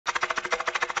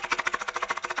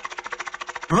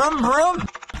Vroom, vroom.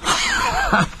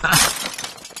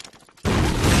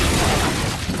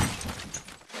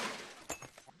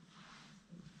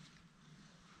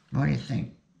 What do you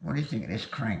think? What do you think of this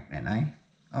crank then, eh?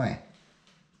 Oh yeah.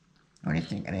 What do you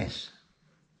think of this?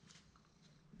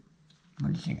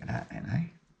 What do you think of that then, eh?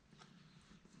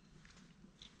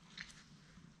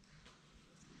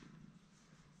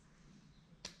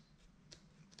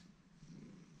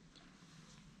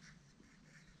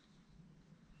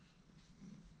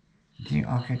 Do you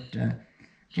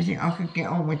think I could get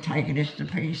on with taking this to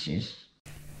pieces?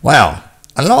 Well,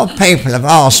 a lot of people have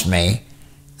asked me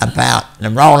about the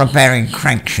roller bearing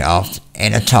crankshaft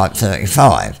in a Type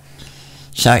 35.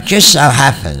 So it just so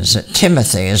happens that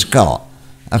Timothy has got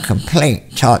a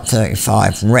complete Type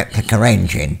 35 replica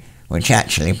engine which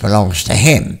actually belongs to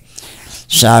him.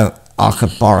 So I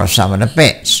could borrow some of the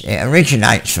bits. It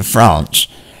originates from France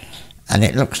and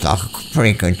it looks like a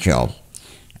pretty good job.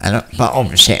 But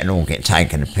obviously it'll all get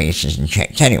taken to pieces and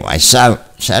checked anyway. So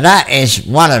that is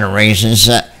one of the reasons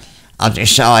that I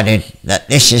decided that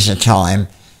this is the time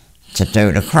to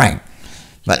do the crank.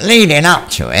 But leading up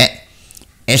to it,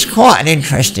 it's quite an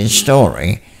interesting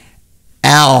story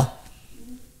how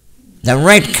the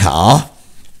red car,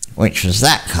 which was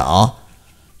that car,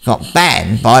 got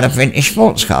banned by the Vintage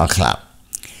Sports Car Club.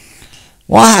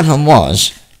 What happened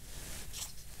was,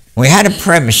 we had a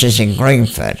premises in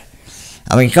Greenford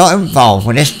and we got involved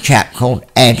with this chap called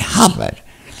Ed Hubbard,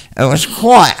 who was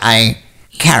quite a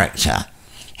character.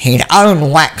 He'd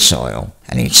owned wax oil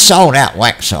and he'd sold out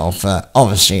wax oil for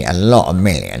obviously a lot of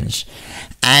millions.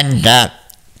 And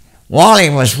while he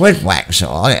was with wax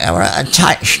oil, they were at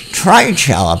a trade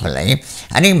show, I believe,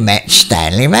 and he met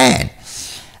Stanley Mann.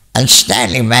 And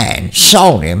Stanley Mann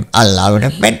sold him a load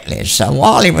of Bentleys. So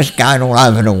while he was going all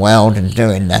over the world and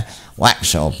doing the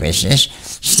wax oil business,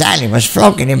 Stanley was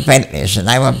flogging in Bentleys and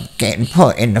they were getting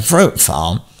put in the fruit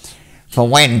farm for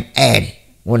when Ed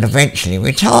would eventually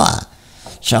retire.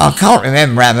 So I can't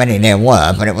remember how many there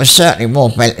were, but it was certainly more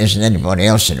Bentleys than anybody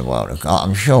else in the world had got,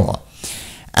 I'm sure.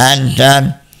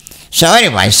 And so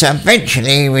anyway, so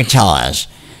eventually he retires.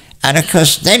 And of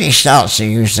course then he starts to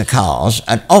use the cars,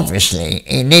 and obviously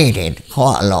he needed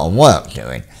quite a lot of work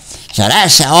doing. So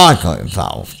that's how I got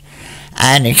involved.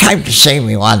 And he came to see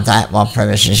me one day at my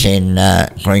premises in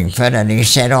Greenford, and he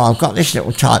said, oh, I've got this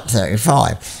little Type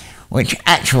 35, which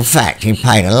actual fact he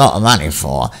paid a lot of money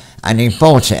for, and he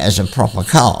bought it as a proper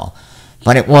car.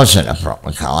 But it wasn't a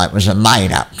proper car, it was a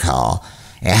made-up car.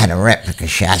 It had a replica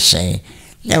chassis.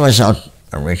 There was odd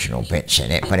original bits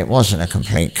in it, but it wasn't a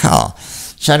complete car.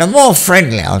 So the more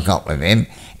friendly I got with him,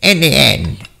 in the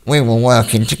end, we were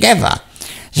working together.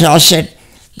 So I said,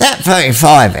 that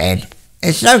 35, Ed,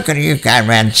 it's no good of you going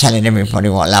around telling everybody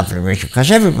what a lovely original,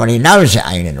 because everybody knows it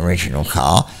ain't an original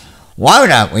car. Why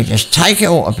don't we just take it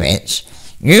all to bits,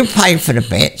 you pay for the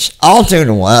bits, I'll do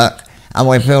the work, and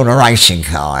we build a racing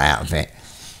car out of it.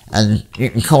 And you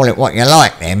can call it what you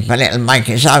like then, but it'll make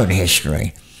its own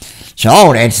history. So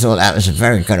old Ed thought that was a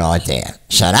very good idea.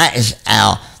 So that is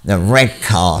how the red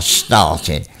car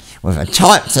started, with a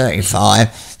Type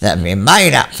 35 that had been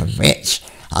made up from bits,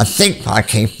 I think by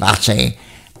Keith Butty,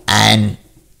 and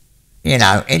you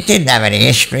know, it didn't have any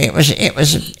history. It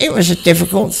was a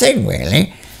difficult thing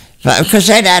really, but because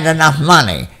they'd had enough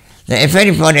money that if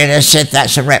anybody had said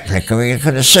that's a replica, we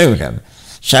could have sued them.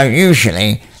 So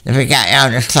usually the Bugatti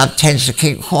Owners Club tends to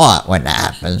keep quiet when that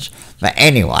happens. But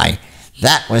anyway,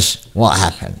 that was what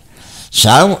happened.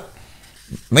 So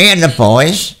me and the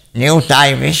boys, Neil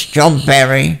Davis, John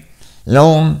Berry,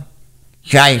 Lorne,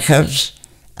 Jacobs,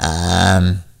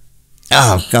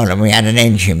 oh God, and we had an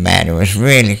engine man who was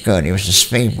really good. He was a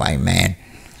speedway man.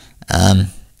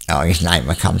 Oh, his name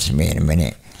will come to me in a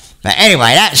minute. But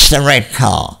anyway, that's the red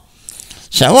car.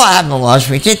 So what happened was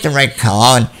we did the red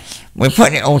car and we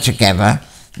put it all together.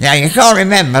 Now you've got to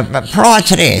remember, but prior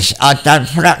to this, I'd done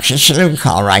production saloon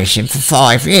car racing for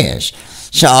 5 years.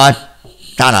 So I'd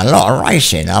done a lot of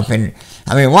racing. I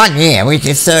mean, 1 year we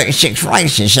did 36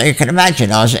 races, so you can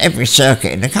imagine I was at every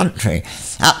circuit in the country.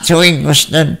 Up to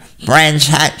Ingliston, Brands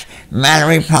Hatch,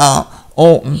 Mallory Park,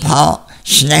 Alton Park,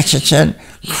 Snetterton,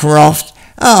 Croft,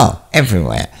 oh,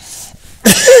 everywhere.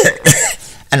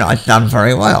 And I'd done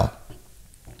very well.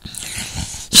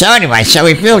 So anyway, so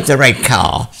we built the red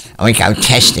car and we go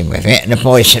testing with it, and the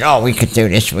boys said, oh, we could do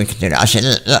this, we could do that. I said,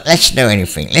 look, let's do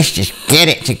anything. Let's just get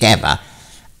it together,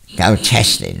 go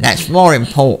testing. That's more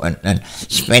important than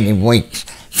spending weeks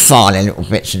filing little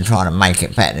bits and trying to make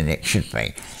it better than it should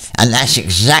be. And that's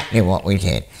exactly what we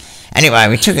did. Anyway,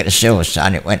 we took it to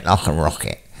Silverstone, it went like a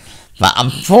rocket. But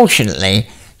unfortunately,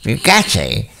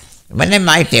 Bugatti when they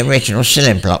made the original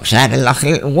cylinder blocks, they had like a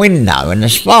little window, and the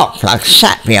spark plug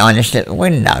sat behind this little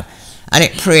window, and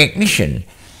it pre-ignitioned.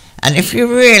 And if you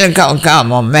really got to go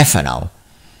on methanol,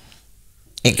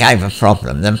 it gave a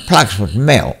problem. The plugs would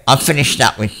melt. I finished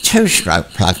up with 2-stroke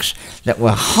plugs that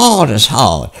were hard as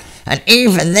hard. And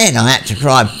even then I had to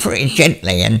drive pretty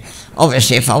gently, and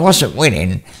obviously if I wasn't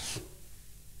winning,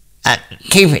 I'd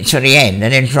keep it to the end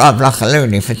and then drive like a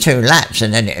loony for 2 laps,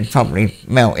 and then it'd probably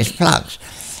melt his plugs.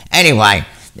 Anyway,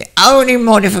 the only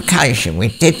modification we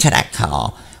did to that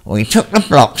car, we took the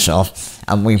blocks off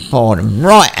and we bored them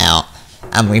right out,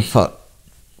 and we put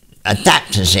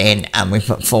adapters in, and we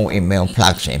put 40mm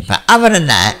plugs in. But other than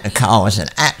that, the car was an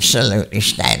absolutely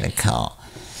standard car.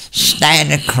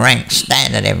 Standard crank,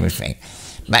 standard everything.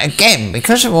 But again,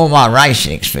 because of all my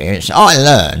racing experience, I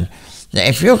learned that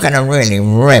if you're going to really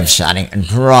rev something and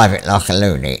drive it like a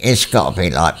loony, it's got to be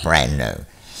like brand new.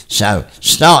 So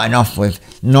starting off with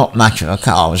not much of a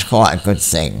car was quite a good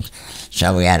thing.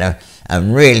 So we had a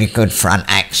really good front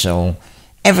axle.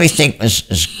 Everything was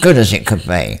as good as it could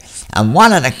be. And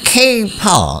one of the key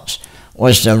parts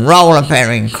was the roller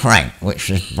bearing crank, which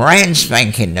was brand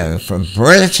spanking new from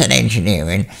Brilliton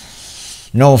Engineering,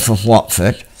 north of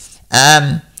Watford.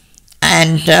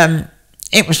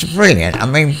 It was brilliant. I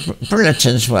mean,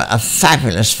 Brilliton's were a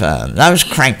fabulous firm. Those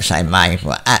cranks they made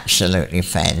were absolutely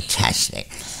fantastic.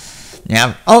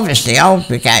 Now, obviously, old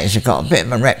Bugattis have got a bit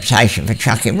of a reputation for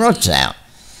chucking rods out.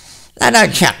 They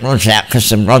don't chuck rods out because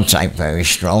the rods ain't very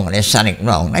strong and there's something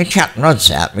wrong. They chuck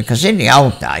rods out because in the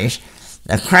old days,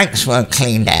 the cranks weren't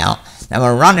cleaned out, they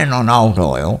were running on old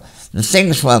oil, the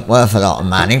things weren't worth a lot of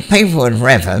money, people would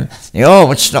rev them, the oil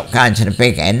would stop going to the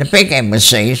big end was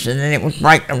seized, and then it would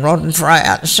break the rod and throw it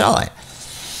out the side.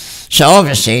 So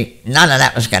obviously, none of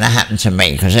that was going to happen to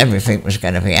me because everything was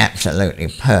going to be absolutely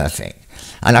perfect.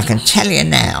 And I can tell you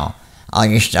now, I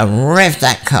used to rev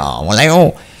that car. Well, they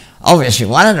all, obviously,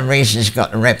 one of the reasons it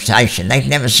got the reputation, they'd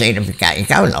never seen a Bugatti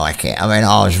go like it. I mean,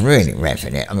 I was really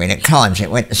revving it. I mean, at times it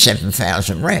went to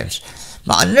 7,000 revs.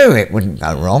 But I knew it wouldn't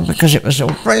go wrong because it was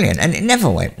all brilliant, and it never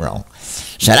went wrong.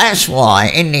 So that's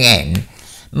why, in the end,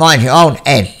 mind you, old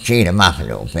Ed G'd him up a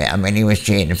little bit. I mean, he was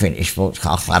G'ing the Vintage Sports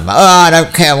Car Club. Oh, I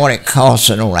don't care what it costs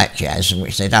and all that jazz,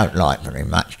 which they don't like very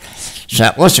much. So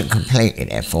it wasn't completely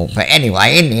their fault. But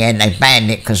anyway, in the end, they banned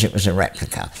it because it was a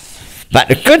replica. But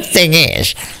the good thing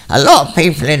is, a lot of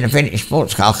people in the Vintage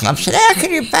Sports Car Club said, how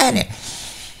can you ban it?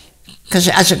 Because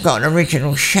it hasn't got an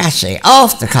original chassis.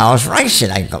 Half the cars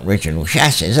racing ain't got original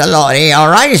chassis. A lot of the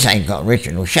ERAs ain't got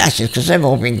original chassis because they've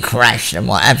all been crashed and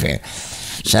what have you.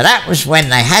 So that was when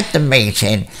they had the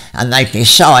meeting and they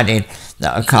decided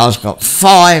that a car's got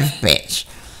 5 bits.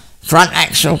 Front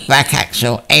axle, back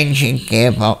axle, engine,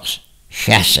 gearbox,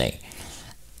 chassis.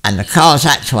 And the cars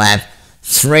had to have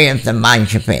 3 of the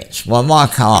major bits. Well, my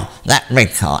car, that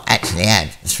red car, actually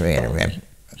had 3 of the red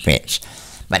bits.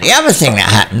 But the other thing that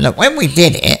happened, look, when we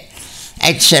did it,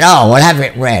 Ed said, oh, we'll have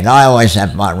it red. I always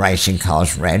have my racing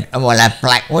cars red, and we'll have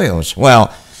black wheels.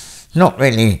 Well, not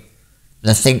really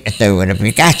the thing to do with a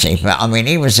Bugatti, but I mean,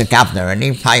 he was the governor and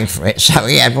he paid for it, so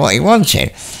he had what he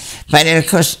wanted. But then, of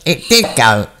course, it did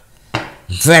go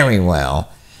very well,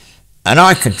 and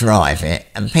I could drive it,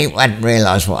 and people hadn't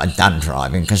realised what I'd done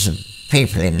driving, because the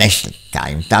people in this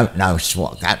game don't know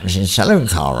what happens in saloon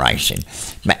car racing.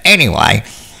 But anyway,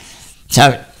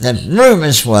 so the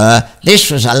rumours were this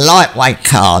was a lightweight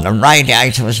car. The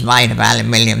radiator was made of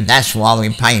aluminium. That's why we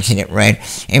painted it red.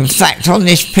 In fact, on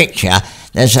this picture,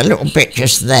 there's a little bit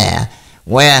just there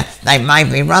where they made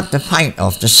me rub the paint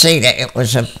off to see that it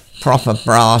was a proper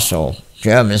brass or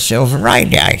German silver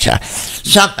radiator.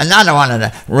 Another one of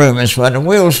the rumours were the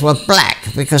wheels were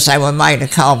black because they were made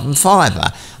of carbon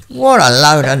fibre. What a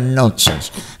load of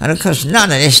nonsense. And of course,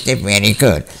 none of this did me any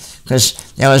good,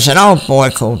 because there was an old boy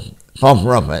called Bob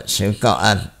Roberts who got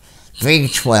a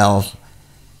V12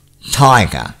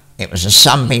 Tiger. It was a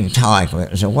Sunbeam Tiger.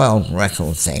 It was a world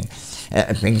record thing. It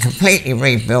had been completely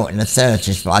rebuilt in the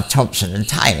 30s by Thompson and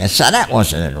Taylor, so that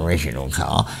wasn't an original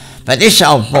car. But this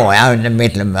old boy owned the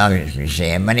Midland Motors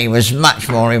Museum, and he was much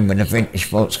more in with the Vintage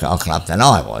Sports Car Club than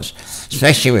I was,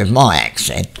 especially with my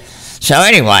accent. So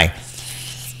anyway,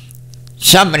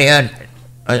 somebody heard,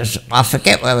 I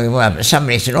forget where we were, but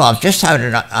somebody said, oh, I've just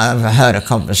overheard a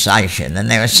conversation, and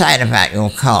they were saying about your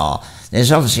car,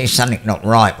 there's obviously something not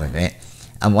right with it,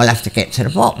 and we'll have to get to the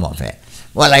bottom of it.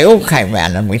 Well, they all came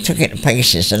round and we took it to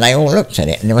pieces, and they all looked at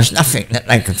it, and there was nothing that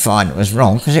they could find that was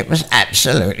wrong, because it was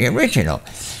absolutely original.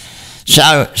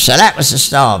 So that was the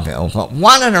start of it all. But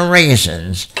one of the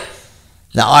reasons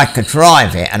that I could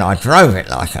drive it, and I drove it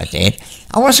like I did,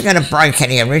 I wasn't going to break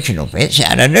any original bits. It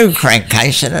had a new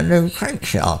crankcase and a new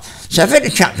crankshaft. So if it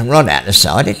had chucked a rod out the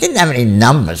side, it didn't have any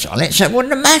numbers on it, so it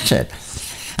wouldn't have mattered.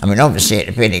 I mean, obviously it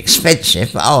had been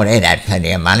expensive, but old Ed had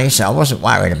plenty of money, so I wasn't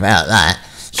worried about that.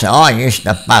 So I used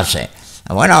to buzz it.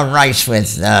 And when I raced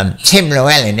with Tim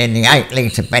Llewellyn in the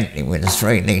 8-litre Bentley with a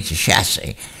 3-litre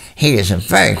chassis, he was a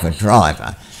very good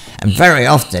driver. And very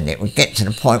often it would get to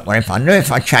the point where if I knew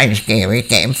if I changed gear, he'd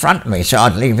get in front of me, so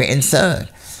I'd leave it in third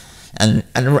and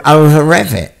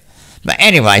over-rev it. But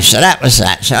anyway, so that was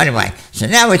that. So anyway, so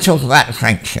now we're talking about the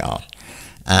crankshaft.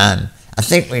 I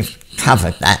think we've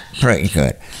covered that pretty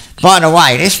good. By the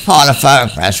way, this pile of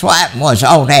photographs, what happened was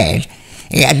old Ed,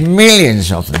 he had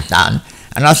millions of them done,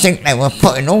 and I think they were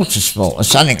put in Autosport or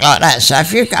something like that. So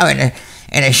if you go in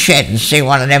a shed and see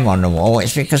one of them on the wall,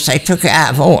 it's because they took it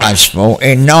out of Autosport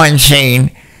in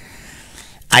 1988,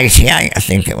 I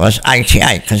think it was,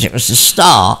 88, because it was the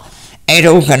start. Ed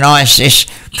organised this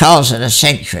Cars of the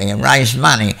Century and raised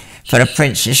money for the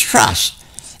Prince's Trust.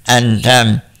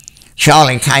 And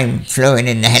Charlie flew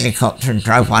in the helicopter and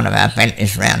drove one of our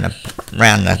Bentleys round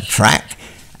the track.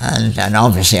 And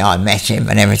obviously I met him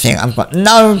and everything. I've got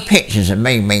no pictures of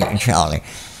me meeting Charlie.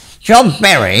 John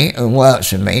Berry, who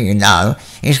works with me, you know,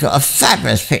 he's got a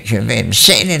fabulous picture of him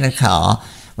sitting in a car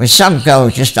with some girl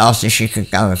who just asked if she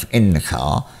could go in the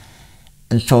car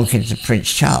and talking to Prince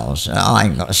Charles. I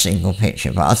ain't got a single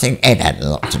picture, but I think Ed had a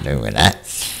lot to do with that.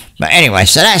 But anyway,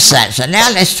 so that's that. So now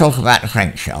let's talk about the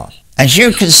crankshaft. As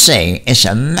you can see, it's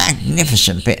a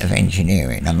magnificent bit of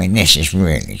engineering. I mean, this is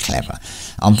really clever.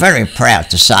 I'm very proud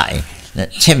to say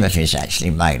that Timothy's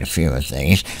actually made a few of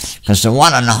these, because the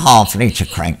 1.5 litre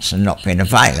cranks have not been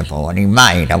available, and he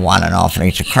made a 1.5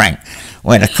 litre crank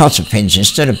where the cotter pins,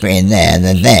 instead of being there,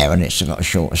 they're there, and it's got a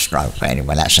shorter stroke. But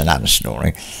anyway, that's another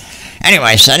story.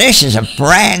 Anyway, so this is a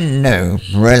brand new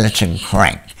Brilliton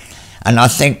crank, and I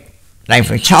think they've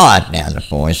retired now, the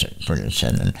boys at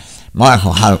Brilliton, and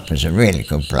Michael Hope was a really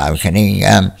good bloke, and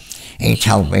he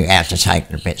told me how to take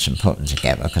the bits and put them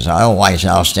together, because I always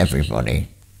asked everybody.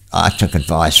 I took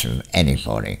advice from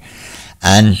anybody,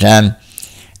 and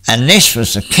this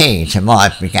was the key to my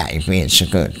Bugatti being so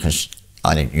good, because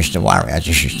I didn't used to worry, I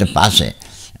just used to buzz it,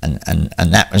 and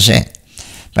that was it.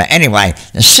 But anyway,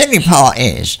 the silly part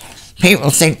is, people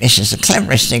think this is the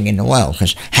cleverest thing in the world,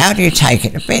 because how do you take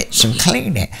it to bits and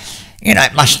clean it? You know,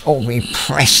 it must all be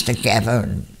pressed together,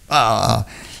 and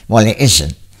well, it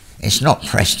isn't. It's not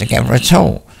pressed together at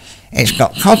all. It's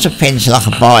got cotter pins like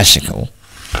a bicycle.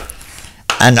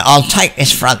 And I'll take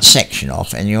this front section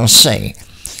off and you'll see.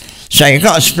 So you've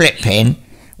got a split pin,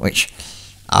 which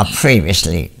I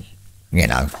previously, you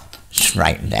know,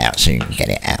 straightened out so you can get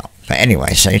it out. But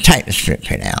anyway, so you take the split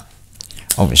pin out.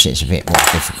 Obviously it's a bit more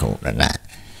difficult than that.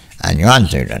 And you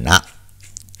undo the nut.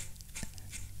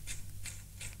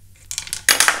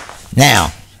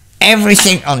 Now,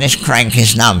 everything on this crank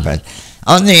is numbered.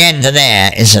 On the end of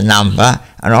there is a number,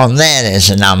 and on there's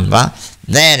a number,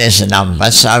 there's a number.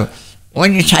 So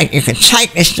when you can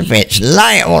take this to bits,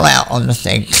 lay it all out on the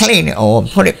thing, clean it all, and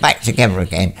put it back together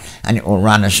again, and it will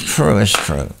run as true as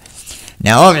true.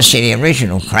 Now, obviously, the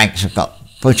original cranks have got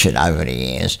butchered over the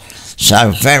years,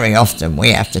 so very often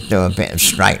we have to do a bit of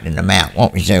straightening them out.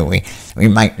 What we do, we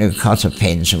make new cotter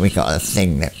pins, and we got a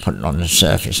thing that put it on the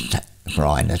surface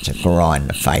grinder to grind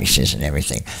the faces and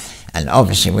everything. And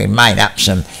obviously, we made up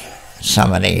some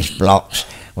of these blocks,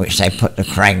 which they put the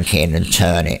crank in and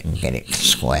turn it and get it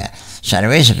square. So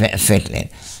there is a bit of fiddling,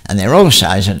 and there also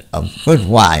is a good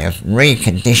way of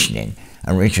reconditioning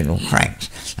original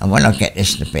cranks. And when I get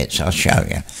this to bits, I'll show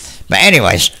you. But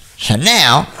anyways, so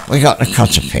now we got the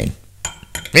cotter pin.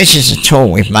 This is a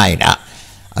tool we've made up.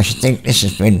 I should think this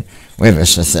has been with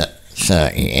us for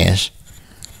 30 years.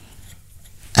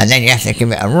 And then you have to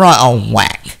give it a right old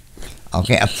whack. I'll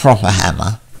get a proper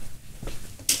hammer.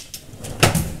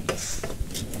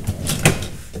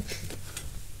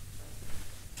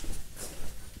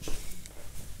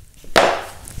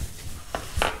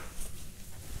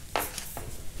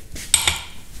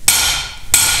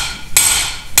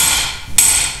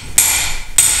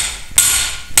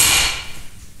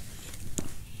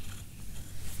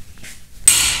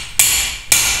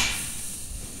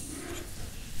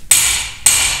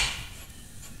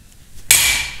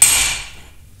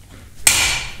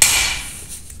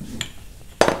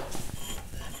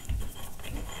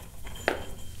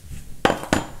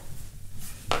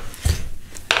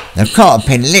 The cotter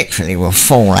pin literally will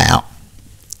fall out,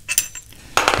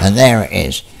 and there it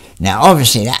is. Now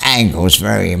obviously that angle is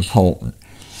very important,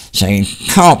 so you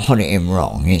can't put it in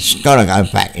wrong. It's got to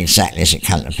go back exactly as it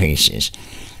comes to pieces.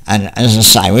 And as I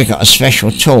say, we've got a special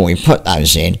tool, we put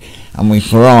those in and we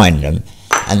grind them,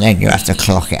 and then you have to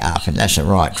clock it up, and that's the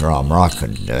right drama. I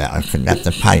couldn't do it, I couldn't have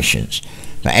the patience.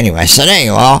 But anyway, so there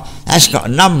you are. That's got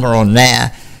a number on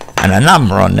there and a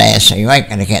number on there, so you ain't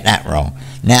going to get that wrong.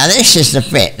 Now this is the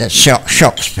bit that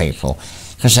shocks people,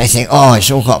 because they think, oh,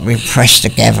 it's all got to be pressed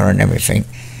together and everything.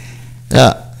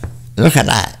 Look at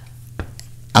that.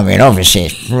 I mean, obviously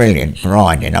it's brilliant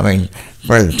grinding. I mean,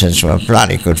 Brillertons were a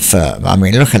bloody good firm. I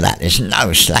mean, look at that, there's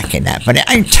no slack in that, but it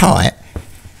ain't tight,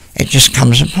 it just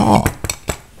comes apart.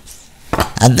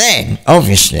 And then,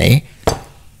 obviously,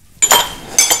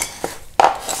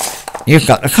 you've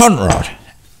got the con rod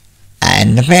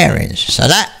and the bearings. So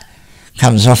that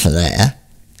comes off of there,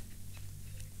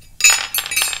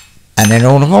 and then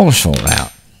all the balls fall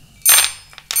out.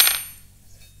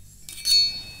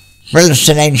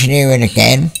 Brillerton engineering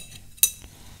again.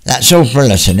 That's all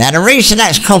Brillerton. Now the reason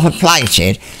that's copper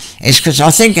plated is because I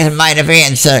think it's made of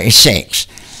EN36,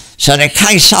 so they're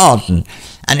case hardened,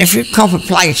 and if you copper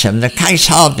plate them, the case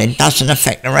hardening doesn't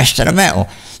affect the rest of the metal.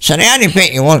 So the only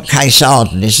bit you want case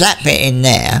hardened is that bit in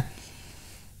there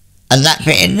and that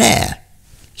bit in there.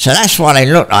 So that's why they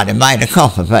look like they're made of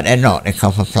copper, but they're not, they're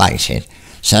copper plated.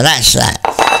 So that's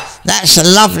that. That's a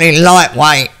lovely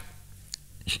lightweight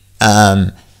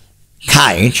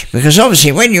cage, because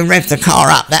obviously when you rev the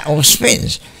car up, that all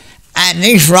spins, and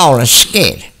these rollers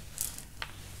skid.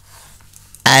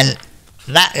 And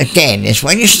that again is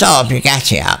when you start a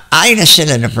Bugatti up, the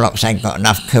cylinder blocks ain't got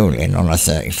enough cooling on a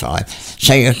 35,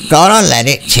 so you've got to let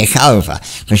it tick over,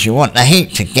 because you want the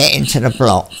heat to get into the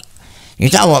block. You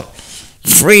don't want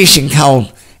freezing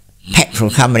cold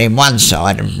petrol coming in one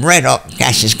side and red hot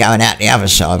gases going out the other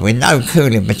side with no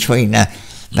cooling between the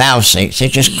valve seats. They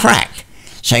just crack.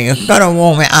 So you've got to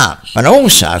warm it up, but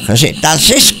also because it does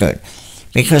this good,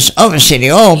 because obviously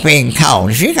the oil being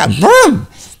cold, if you go boom,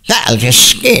 that'll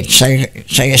just skid, so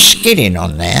you're skidding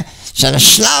on there. So the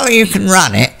slower you can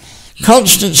run it,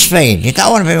 constant speed, you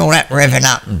don't want to be all that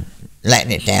revving up and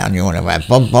letting it down, you want to have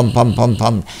bum bum bum bum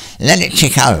bum, let it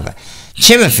tick over.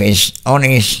 Timothy's on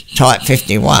his Type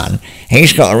 51,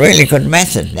 he's got a really good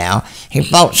method now. He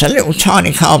bolts a little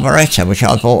tiny carburettor, which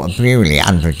I bought at Bewley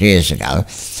 100 years ago,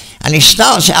 and he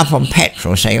starts it up on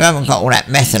petrol, so you haven't got all that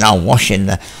methanol washing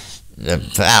the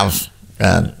valve,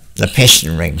 the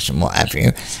piston rings and what have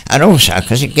you, and also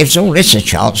because it gives all this a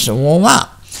chance to warm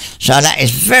up. So that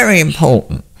is very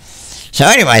important. So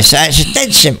anyway, so it's a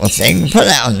dead simple thing. You put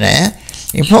that on there,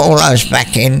 you put all those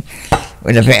back in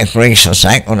with a bit of grease or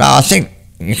something, although I think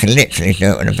you can literally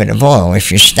do it with a bit of oil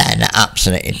if you stand it up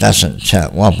so that it doesn't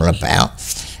wobble about,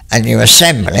 and you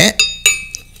assemble it.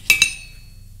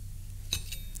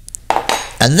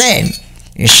 And then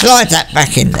you slide that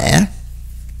back in there,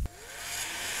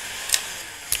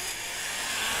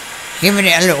 giving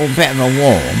it a little bit of a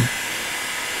warm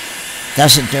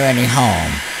doesn't do any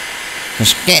harm,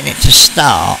 because getting it to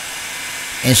start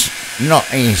is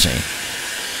not easy.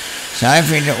 So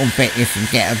every little bit you can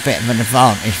get a bit of an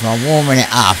advantage by warming it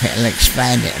up, it'll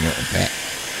expand it a little bit,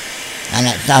 and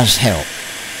that does help.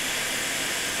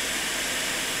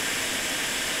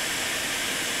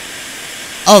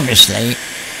 Obviously,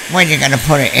 when you're going to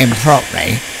put it in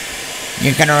properly,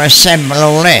 you're going to assemble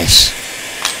all this,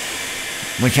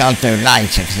 which I'll do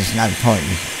later, because there's no point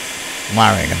in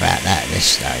worrying about that at this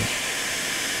stage.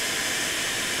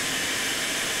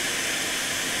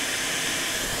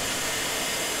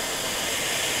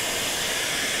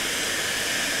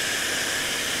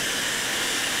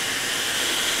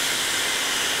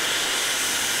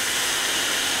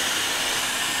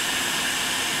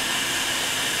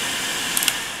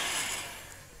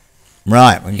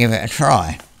 Right, we'll give it a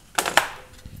try.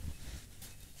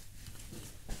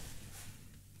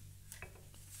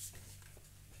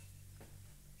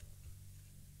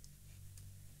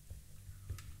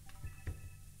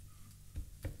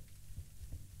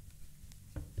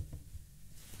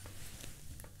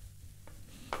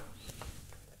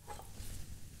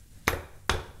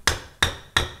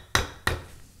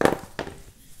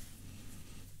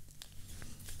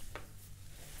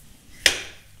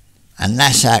 And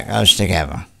that's how it goes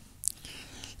together.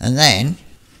 And then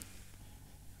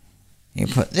you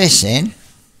put this in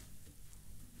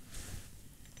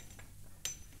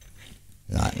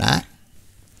like that,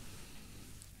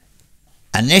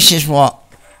 and this is what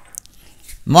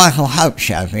Michael Hope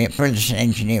showed me at Brillerton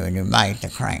Engineering, who made the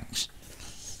cranks.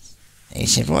 He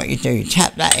said what you do, you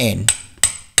tap that in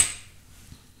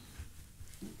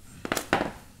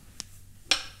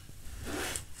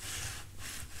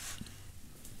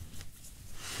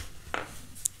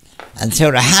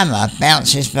until the hammer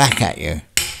bounces back at you.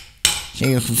 So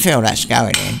you can feel that's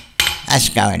going in. That's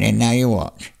going in, now you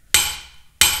watch.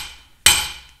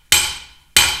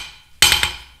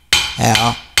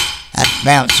 how that's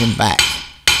bouncing back.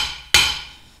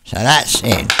 So that's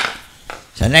in.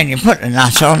 So then you put the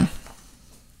nut on.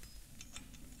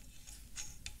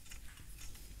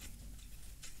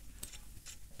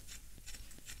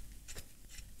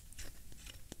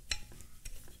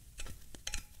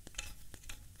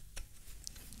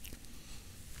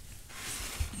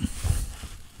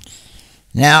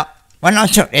 Now, when I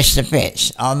took this to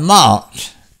bits, I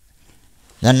marked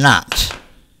the nut.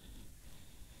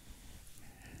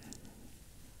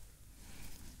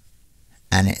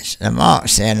 And it's the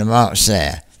marks there and the marks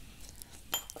there.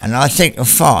 And I think you'll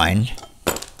find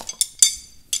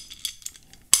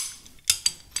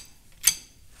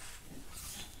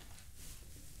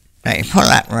that you pull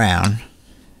that round.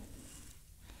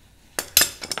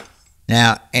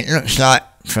 Now, it looks like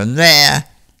from there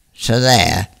to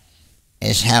there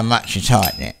is how much you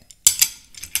tighten it.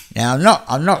 Now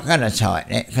I'm not going to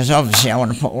tighten it because obviously I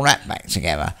want to put all that back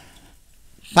together.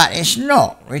 But it's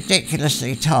not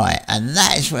ridiculously tight, and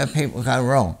that is where people go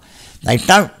wrong. They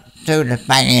don't do the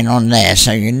banging on there,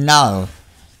 so you know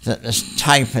that the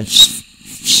tape has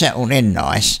settled in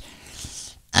nice,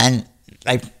 and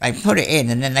they put it in,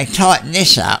 and then they tighten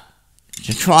this up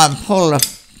to try and pull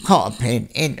the cotter pin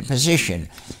into position.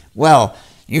 Well,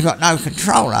 you've got no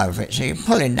control over it, so you're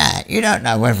pulling that. You don't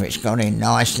know whether it's gone in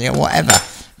nicely or whatever.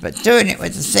 But doing it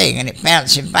with the thing and it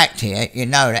bouncing back to you, you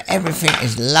know that everything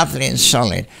is lovely and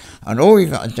solid. And all you've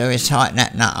got to do is tighten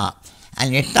that nut up.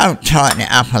 And you don't tighten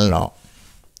it up a lot.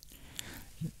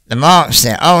 The marks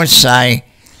there, I would say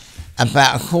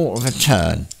about a quarter of a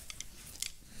turn.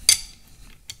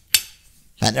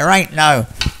 But there ain't no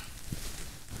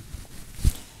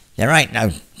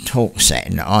torque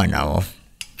setting that I know of.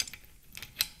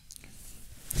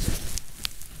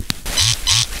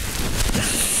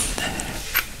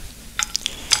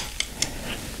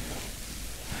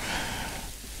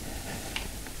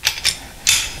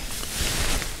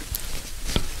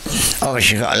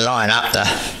 Obviously you've got to line up the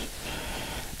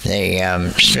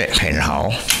strip pin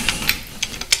hole.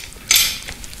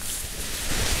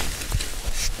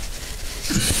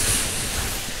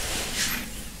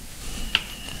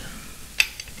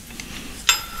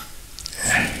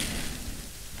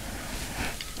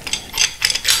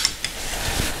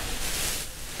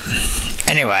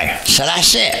 Anyway, so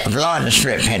that's it. I've lined the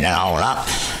strip pin hole up,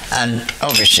 and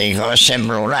obviously you've got to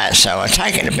assemble all that, so I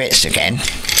take it to bits again.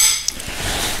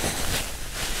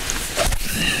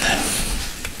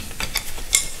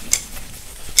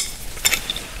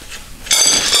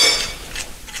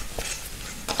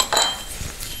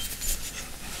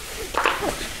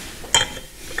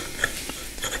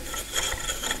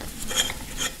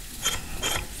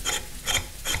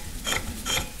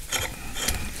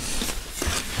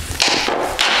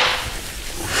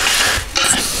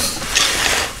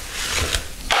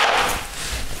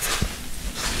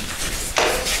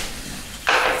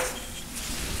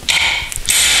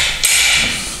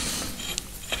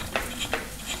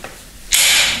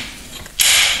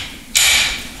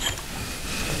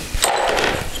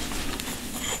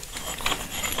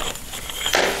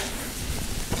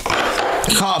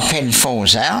 The cotter pin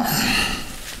falls out,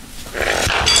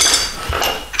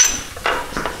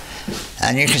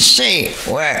 and you can see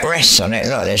where it rests on it.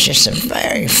 Look, there's just a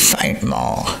very faint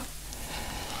mark.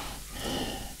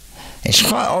 It's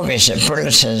quite obvious that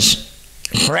Brillaton's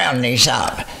ground these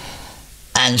up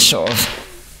and sort of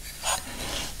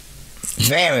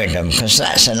varied them, because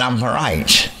that's a number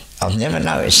 8. I've never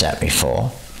noticed that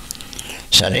before.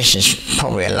 So this is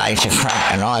probably a later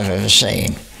crank than I've ever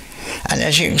seen. And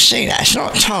as you can see, that's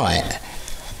not tight,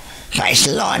 but it's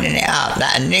lining it up.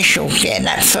 That initial, getting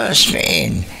that first bit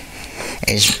in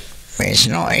is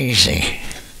not easy.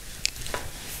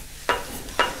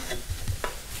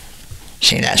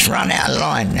 See, that's run out of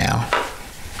line now,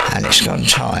 and it's gone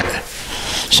tight.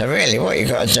 So really what you've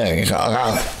got to do, you've got to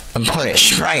go and pull it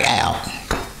straight out.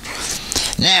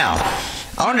 Now,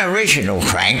 on original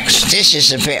cranks, this is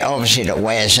the bit obviously that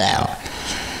wears out.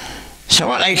 So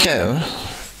what they do,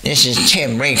 this is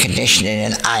Tim reconditioning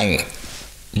an A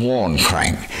worn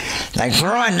crank. They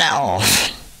grind that off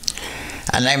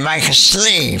and they make a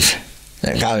sleeve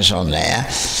that goes on there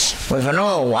with an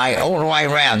oil weight all the way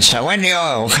round. So when the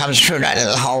oil comes through that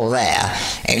little hole there,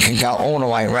 it can go all the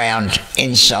way round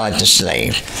inside the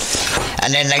sleeve.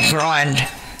 And then they grind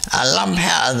a lump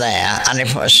out of there and they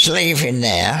put a sleeve in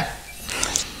there.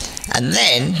 And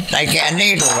then they get a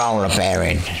needle roller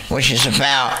bearing, which is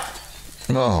about,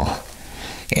 well,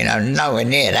 you know, nowhere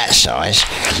near that size.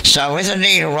 So with a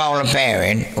needle roller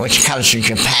bearing, which comes from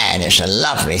Japan, it's a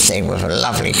lovely thing with a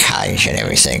lovely cage and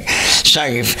everything. So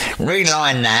you've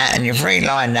relined that and you've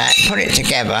relined that, put it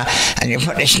together, and you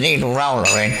put this needle roller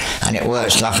in, and it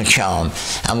works like a charm.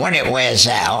 And when it wears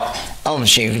out,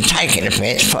 obviously you can take it to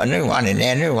bits, put a new one in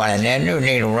there, new one in there, new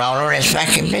needle roller, and it's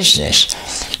back in business.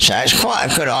 So it's quite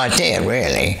a good idea,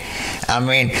 really. I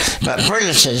mean, but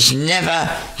Brilliton's never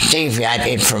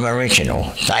deviated from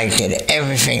original. They did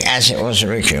everything as it was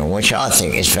original, which I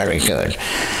think is very good.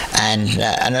 And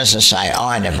as I say,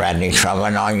 I never had any trouble,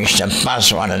 and I used to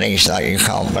buzz one of these like you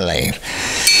can't believe.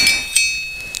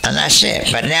 And that's it.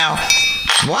 But now,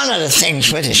 one of the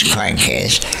things with this crank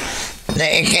is that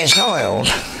it gets oiled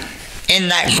in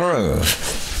that groove.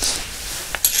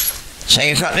 So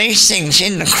you've got these things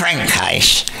in the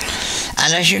crankcase,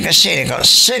 and as you can see, they've got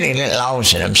silly little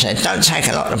holes in them, so it don't take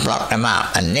a lot to block them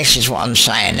up. And this is what I'm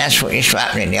saying, that's what used to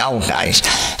happen in the old days,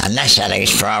 and that's how they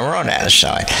used to throw a rod out the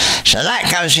side. So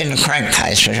that goes in the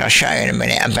crankcase, which I'll show you in a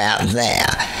minute, about there.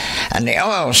 And the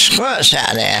oil squirts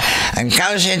out of there and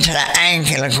goes into that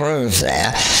angular groove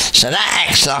there. So that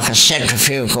acts like a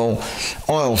centrifugal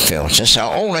oil filter, so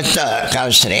all the dirt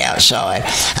goes to the outside.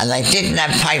 And they didn't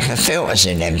have paper filters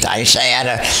in them days, they had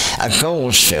a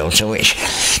gauze filter, which,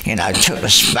 you know, took the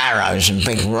sparrows and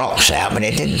big rocks out, but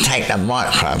it didn't take the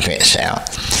micro bits out.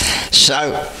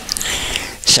 So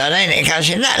then it goes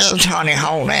in that little tiny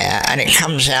hole there, and it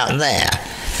comes out there.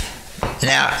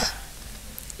 Now,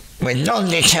 with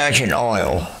non-detergent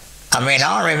oil, I mean,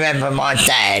 I remember my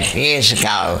dad years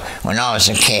ago when I was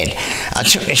a kid, I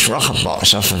took this rocket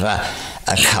box off of a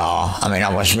car. I mean,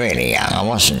 I was really young, I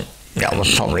was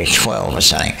probably 12 or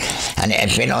something, and it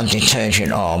had been on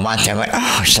detergent oil. My dad went,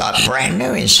 oh, it's like brand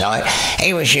new inside.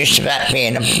 He was used to that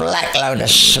being a black load of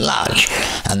sludge,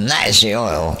 and that is the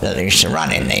oil that they used to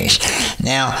run in these.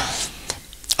 Now,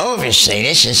 obviously,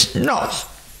 this is not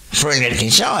brilliant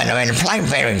design. I mean, a plain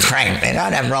bearing crank, they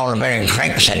don't have roller bearing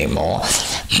cranks anymore,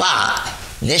 but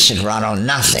this would run on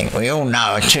nothing. We all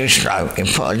know a two-stroke, you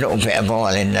put a little bit of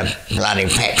oil in the bloody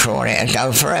petrol and it'd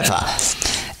go forever.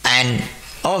 And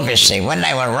obviously, when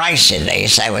they were racing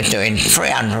these, they were doing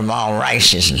 300-mile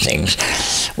races and things.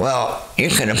 Well, you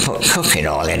could have put cooking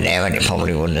oil in there and it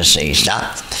probably wouldn't have seized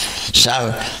up.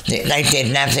 So they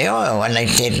didn't have the oil and they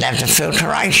didn't have the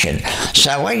filtration.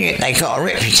 So when they got a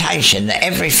reputation that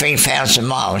every 3,000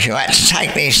 miles you had to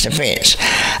take these to bits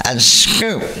and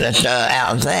scoop the dirt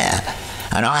out of there.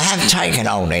 And I have taken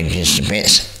old engines to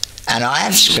bits, and I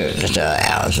have scooped the dirt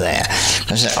out of there,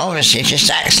 because it obviously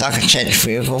just acts like a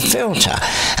centrifugal filter,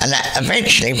 and that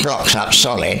eventually blocks up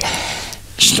solid,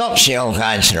 stops the oil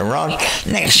going to the rod.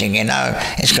 Next thing you know,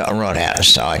 it's got a rod out the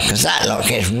side, because that lot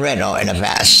gets red hot in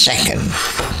about a second.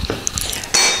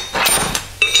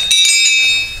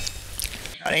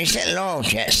 Got these little oil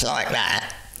jets like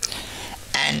that,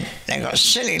 and they've got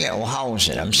silly little holes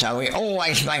in them, so we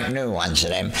always make new ones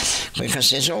of them, because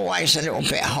there's always a little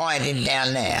bit hiding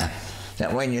down there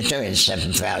that when you're doing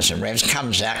 7,000 revs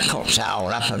comes out, cooks that hole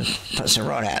up and puts the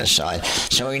rod out the side.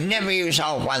 So we never use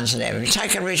old ones of them. If you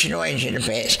take original engine to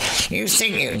bits, you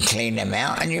think you can clean them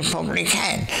out, and you probably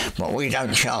can, but we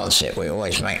don't chance it. We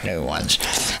always make new ones.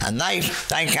 And they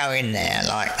go in there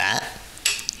like that,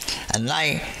 and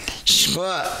they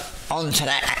squirt onto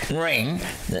that ring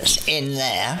that's in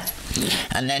there,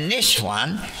 and then this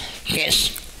one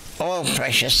gets oil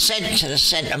pressure sent to the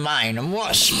centre main, and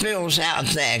what spills out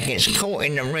of there gets caught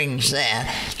in the rings there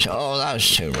to all those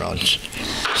two rods.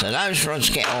 So those rods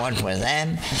get oiled with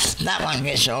them, that one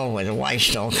gets oiled with the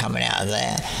waste oil coming out of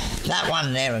there, that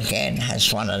one there again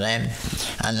has one of them,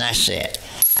 and that's it.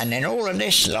 And then all of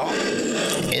this lot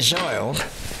is oiled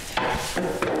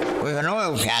with an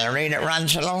oil gallery that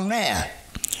runs along there.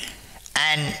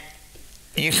 And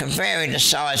you can vary the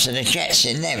size of the jets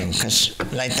in them, because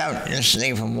they don't just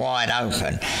leave them wide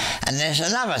open. And there's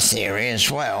another theory as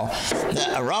well,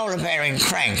 that a roller bearing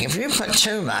crank, if you put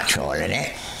too much oil in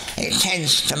it, it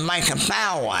tends to make a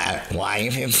bow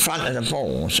wave in front of the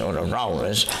balls or the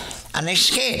rollers, and they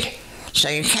skid. So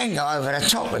you can go over the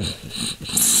top with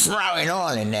throwing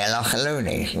oil in there like a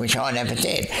loony, which I never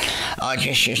did. I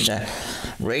just used to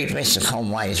read Mr.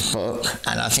 Conway's book,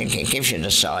 and I think it gives you the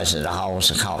size of the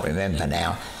holes, I can't remember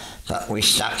now, but we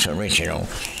stuck to original.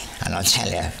 And I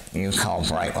tell you, you can't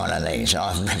break one of these.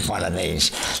 I've made one of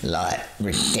these, like,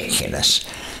 ridiculous,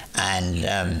 and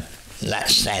that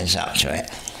stands up to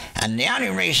it. And the only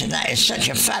reason that is such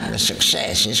a fabulous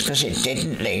success is because it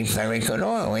didn't leave very good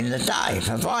oil in the day,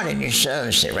 provided you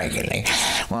serviced it regularly.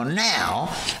 Well,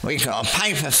 now we've got a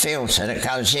paper filter that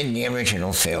goes in the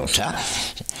original filter,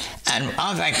 And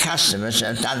I've had customers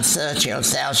that have done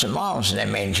 30,000 miles of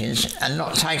them engines and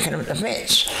not taken them to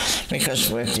bits,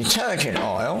 because with detergent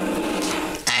oil,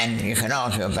 and you can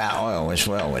argue about oil as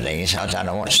well with these, I don't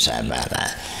know what to say about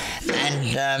that,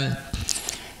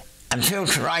 and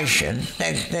filtration,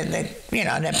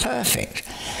 they're perfect.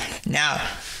 Now,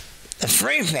 the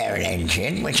free bearing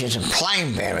engine, which is a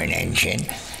plain bearing engine,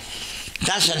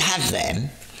 doesn't have them,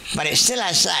 but it still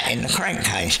has that in the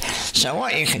crankcase. So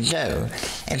what you can do,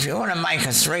 if you want to make a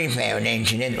 3-bearing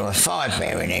engine into a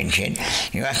 5-bearing engine,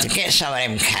 you have to get some of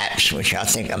them caps, which I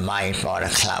think are made by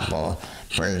the club or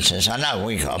Brutus. I know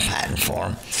we got a pattern for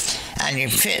them. And you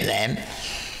fit them,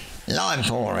 line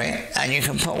bore it, and you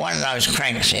can put one of those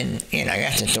cranks in. You know, you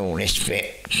have to do all this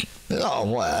bit. A lot of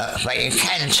work, but you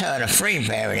can turn a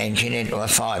 3-bearing engine into a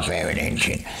 5-bearing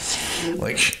engine,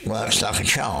 which works like a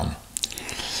charm.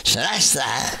 So that's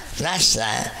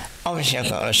that. Obviously I've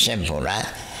got to assemble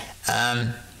that.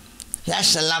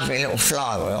 That's the lovely little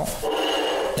flywheel.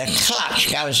 The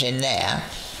clutch goes in there,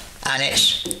 and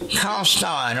it's cast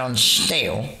iron on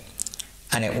steel,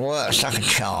 and it works like a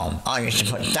charm. I used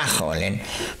to put duck oil in.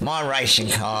 My racing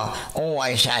car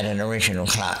always had an original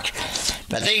clutch.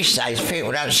 But these days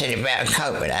people don't seem to be able to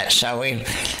cope with that, so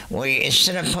we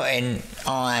instead of putting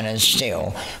iron and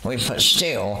steel, we put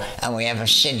steel and we have a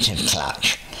sintered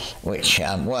clutch, which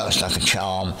works like a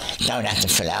charm. Don't have to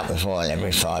fill out with oil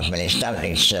every 5 minutes, don't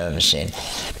need servicing.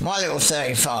 My little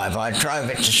 35, I drove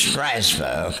it to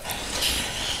Strasbourg,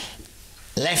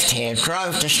 left here,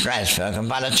 drove to Strasbourg, and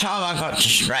by the time I got to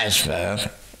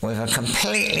Strasbourg, with a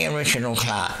completely original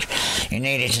clutch, you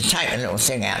needed to take the little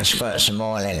thing out and squirt some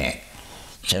oil in it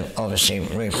to obviously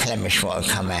replenish what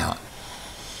had come out.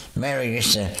 Mary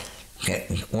used to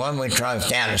when we drove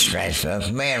down to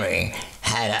Strasbourg, Mary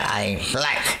had a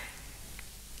black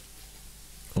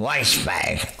waist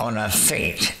bag on her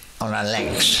feet, on her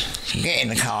legs. So get in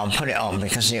the car and put it on,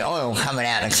 because the oil coming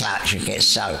out of the clutch would get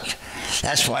soaked.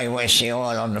 That's why you always see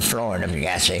oil on the floor in the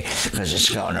Bugatti, because it's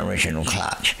got an original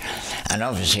clutch. And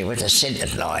obviously with the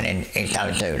sintered lining, it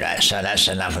don't do that, so that's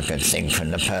another good thing from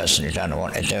the person who don't know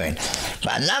what they're doing.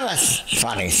 But another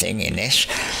funny thing in this,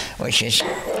 which is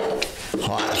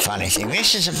quite a funny thing,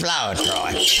 this is a blower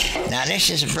dry. Now this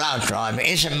is a blower dry, but it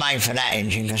isn't made for that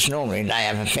engine, because normally they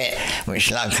have a bit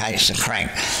which locates the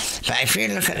crank. But if you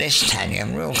look at this, Tanya,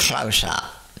 real close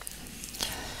up,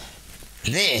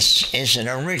 this is an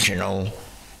original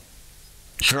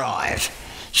drive.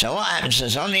 So what happens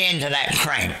is on the end of that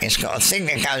crank, it's got a thing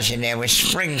that goes in there with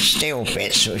spring steel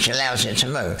bits which allows it to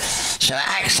move. So it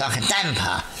acts like a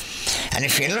damper. And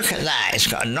if you look at that, it's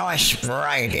got a nice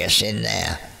radius in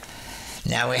there.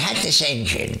 Now we had this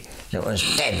engine that was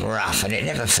dead rough and it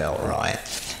never felt right.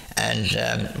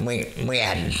 And we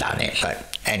hadn't done it,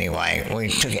 but anyway, we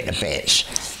took it to bits.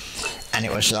 And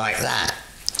it was like that.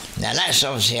 Now that's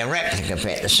obviously a replica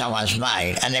bit that someone's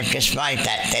made, and they've just made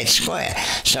that dead square.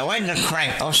 So when the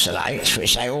crank oscillates,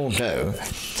 which they all do,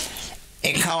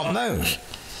 it can't move.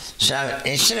 So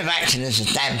instead of acting as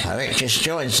a damper, it just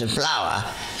joins the blower.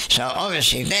 So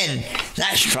obviously then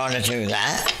that's trying to do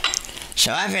that.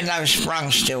 So having those sprung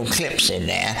steel clips in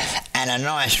there and a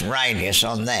nice radius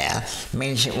on there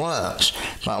means it works.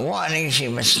 But what an easy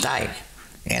mistake.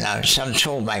 You know, some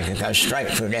toolmaker goes straight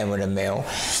through there with a mill,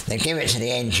 they give it to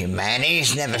the engine man,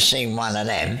 he's never seen one of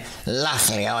them.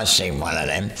 Luckily I've seen one of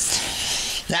them.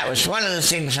 That was one of the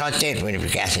things I did with the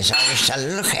Bugattis. I used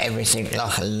to look at everything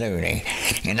like a loony,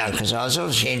 you know, because I was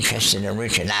obviously interested in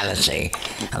originality.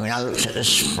 I mean, I looked at the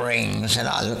springs and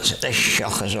I looked at the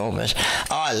shock absorbers.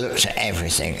 I looked at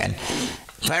everything, and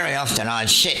very often I'd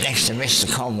sit next to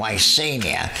Mr. Conway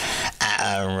Senior at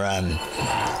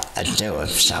a do of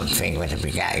something with a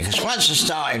Bugatti, because once I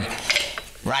started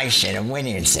racing and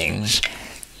winning things,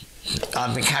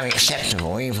 I became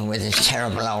acceptable even with this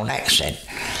terrible old accent.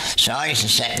 So I used to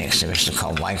sit next to Mr.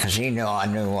 Conway because he knew I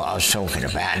knew what I was talking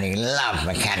about, and he loved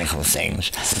mechanical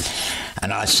things.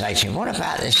 And I'd say to him, what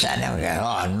about this, that, and that? He'd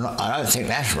go, oh, I don't think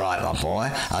that's right, my boy.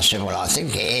 I said, well, I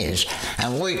think it is.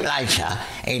 And a week later,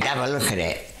 he'd have a look at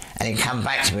it, and he'd come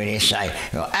back to me and he'd say,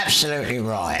 you're absolutely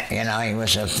right. You know, he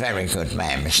was a very good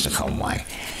man, Mr. Conway.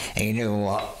 He knew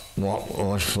what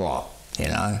was what, you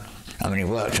know. I mean, he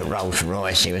worked at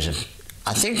Rolls-Royce.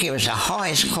 I think he was the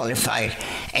highest qualified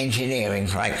engineer in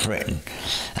Great Britain.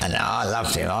 And I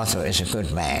loved him. I thought he was a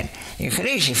good man. You could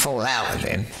easily fall out with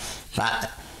him, but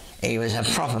he was a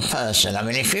proper person. I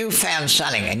mean, if you found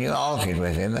something and you argued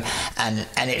with him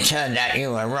and it turned out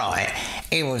you were right,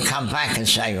 he would come back and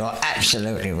say, you're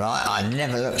absolutely right. I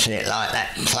never looked at it like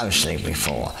that closely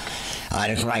before. I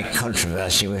had a great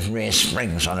controversy with rear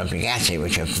springs on a Bugatti,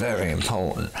 which are very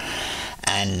important.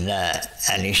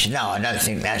 And he said, no, I don't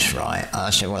think that's right. I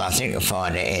said, well, I think you'll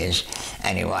find it is.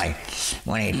 Anyway,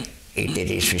 when he did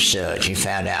his research, he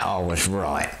found out I was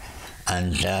right.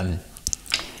 And,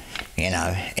 you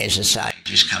know, as I say, he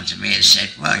just come to me and said,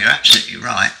 well, you're absolutely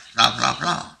right, blah, blah,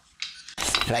 blah.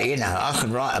 But, you know, I could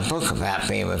write a book about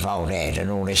being with old Ed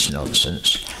and all this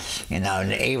nonsense. You know,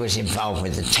 and he was involved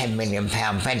with the £10 million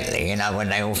Bentley, you know, when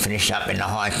they all finished up in the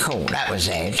High Court. That was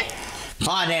Ed.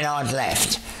 By then I'd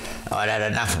left. I'd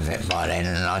had enough of it by then,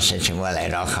 and I said to him, well,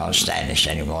 Ed, I can't stand this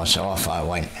anymore, so off I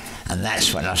went. And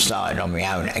that's when I started on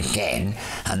my own again,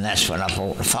 and that's when I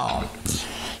bought the farm.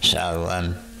 So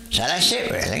that's it,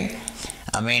 really.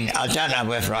 I mean, I don't know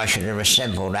whether I should have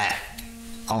assembled that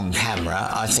on camera.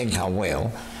 I think I will,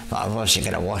 but I'm obviously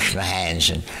going to wash my hands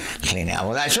and clean it up.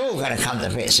 Well, that's all going to come to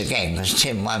bits again, because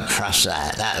Tim won't trust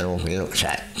that. That'll all be looked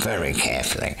at very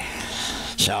carefully.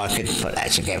 So I could put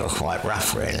that together quite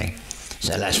rough, really.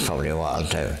 So that's probably what I'll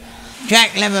do.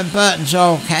 Jack Lemon Burton's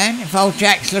oil can. If old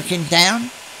Jack's looking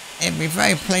down, he'd be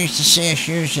very pleased to see us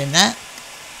using that.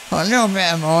 Put a little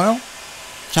bit of oil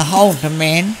to hold them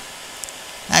in.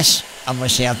 That's,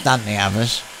 obviously I've done the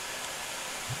others.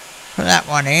 Put that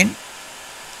one in.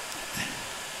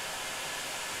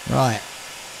 Right.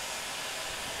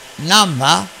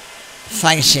 Number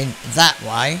facing that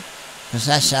way, because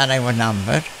that's how they were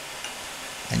numbered.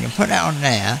 And you put that on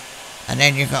there, and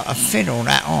then you've got to fiddle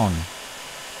that on.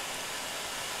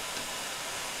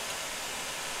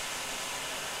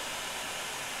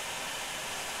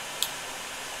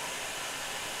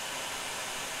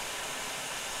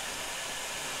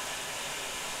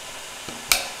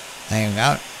 There you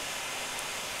go.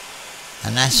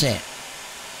 And that's it.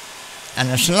 And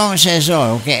as long as there's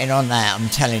oil getting on that, I'm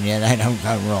telling you, they don't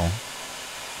go wrong.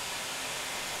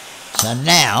 So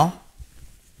now,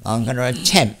 I'm going to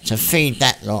attempt to feed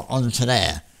that lot onto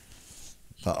there.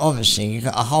 But obviously you've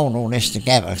got to hold all this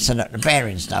together so that the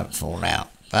bearings don't fall out.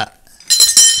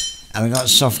 And we've got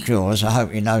soft jaws, I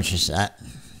hope you notice that.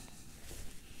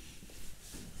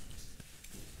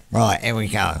 Right, here we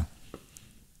go.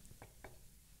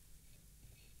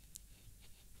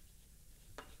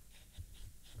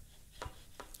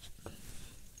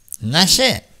 And that's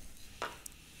it.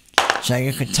 So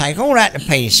you could take all that to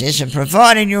pieces, and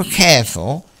providing you're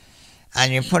careful,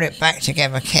 and you put it back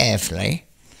together carefully,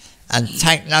 and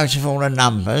take note of all the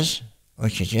numbers,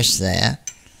 which are just there.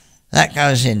 That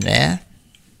goes in there.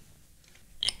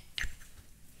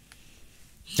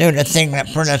 Do the thing that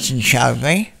Brunnerton showed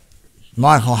me,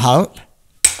 Michael Hope.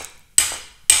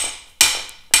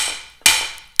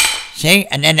 See,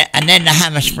 and then the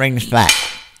hammer springs back.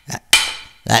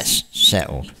 That's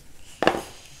settled.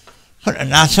 Put the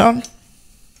nut on.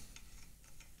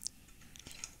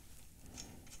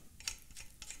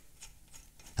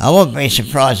 I wouldn't be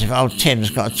surprised if old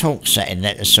Tim's got a torque setting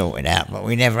there to sort it out, but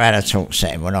we never had a torque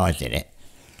setting when I did it.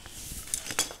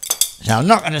 So I'm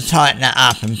not going to tighten that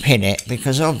up and pin it,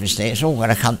 because obviously it's all going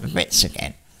to come to bits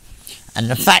again. And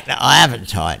the fact that I haven't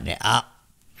tightened it up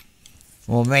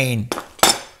will mean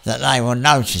that they will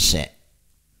notice it.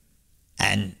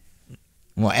 And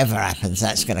whatever happens,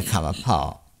 that's going to come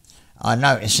apart. I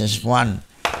notice there's one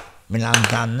been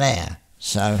undone there.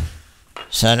 So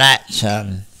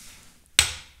that...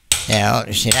 yeah,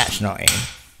 obviously that's not in.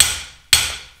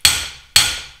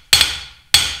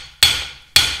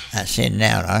 That's in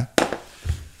now though.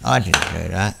 I didn't do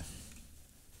that.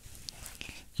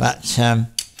 But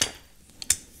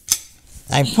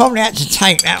they probably had to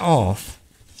take that off,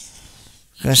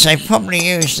 because they probably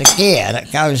used the gear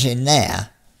that goes in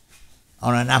there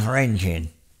on another engine.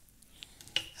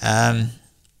 And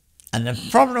the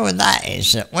problem with that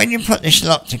is that when you put this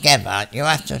lot together, you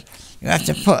have to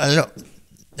put a look.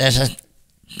 There's a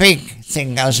big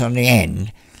thing goes on the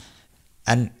end,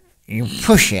 and you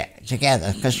push it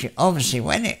together, because obviously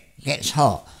when it gets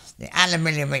hot, the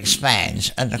aluminium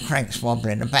expands and the crank's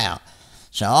wobbling about.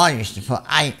 So I used to put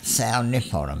 8 thou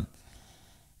nip on them,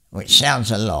 which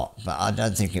sounds a lot, but I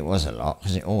don't think it was a lot,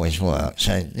 because it always worked.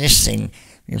 So this thing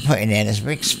you put in there, there's a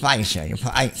big spacer, you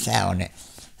put 8 thou on it.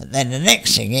 But then the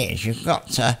next thing is you've got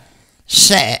to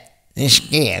set this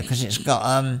gear, because it's got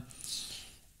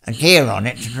a gear on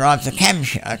it to drive the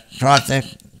camshaft, drive the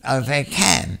overhead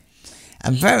cam.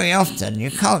 And very often you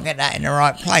can't get that in the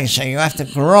right place, so you have to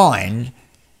grind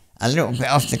a little bit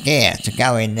off the gear to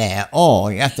go in there,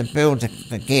 or you have to build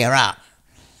the gear up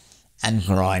and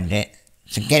grind it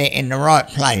to get it in the right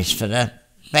place for the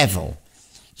bevel.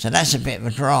 So that's a bit of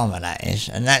a drama, that is,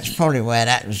 and that's probably where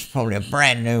that was probably a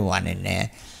brand new one in there,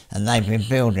 and they've been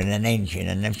building an engine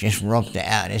and they've just robbed it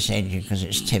out of this engine because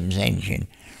it's Tim's engine.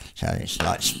 So it's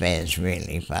like spares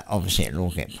really, but obviously it'll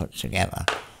all get put together.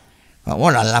 But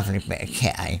what a lovely bit of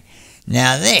kit, eh?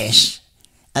 Now this,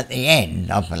 at the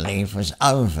end, I believe, was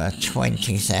over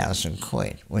 20,000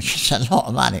 quid, which is a lot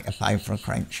of money to pay for a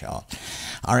crankshaft.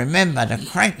 I remember the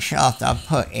crankshaft I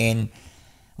put in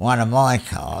one of my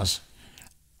cars,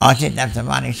 I didn't have the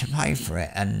money to pay for it,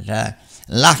 and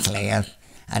luckily I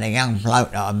had a young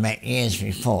bloke that I met years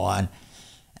before,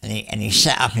 and he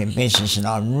set up in business, and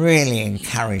I really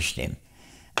encouraged him.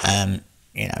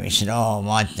 You know, he said, oh,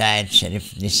 my dad said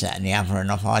if this, that and the other,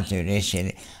 and if I do this,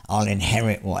 I'll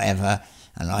inherit whatever.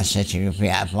 And I said to him, you'll be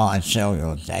able to buy and sell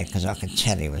your dad, because I could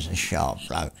tell he was a sharp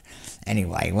bloke.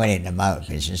 Anyway, he went in the motor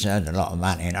business, earned a lot of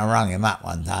money, and I rang him up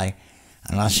one day,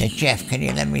 and I said, Jeff, can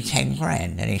you lend me 10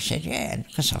 grand? And he said, yeah,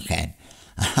 of course I can.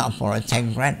 And I borrowed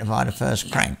 10 grand to buy the first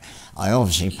crank. I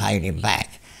obviously paid him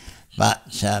back,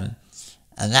 but, and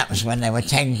that was when they were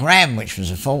 10 grand, which was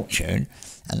a fortune,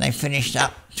 and they finished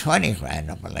up 20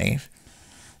 grand, I believe.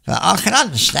 But I can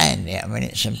understand it. I mean,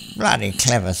 it's a bloody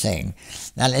clever thing.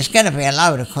 Now, there's going to be a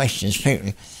load of questions.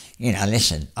 People, you know,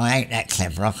 listen, I ain't that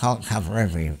clever. I can't cover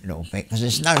every little bit because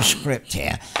there's no script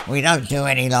here. We don't do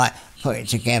any, like, put it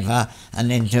together and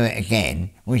then do it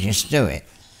again. We just do it.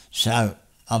 So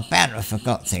I'm bound to have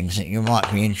forgot things that you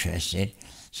might be interested.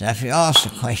 So if you ask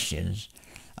the questions,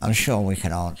 I'm sure we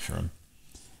can answer them.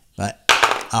 But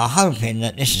I'm hoping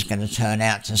that this is going to turn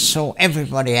out to sort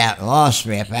everybody out who asks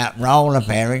me about roller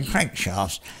bearing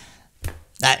crankshafts.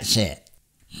 That's it.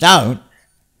 Don't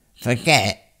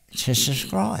forget to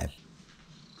subscribe.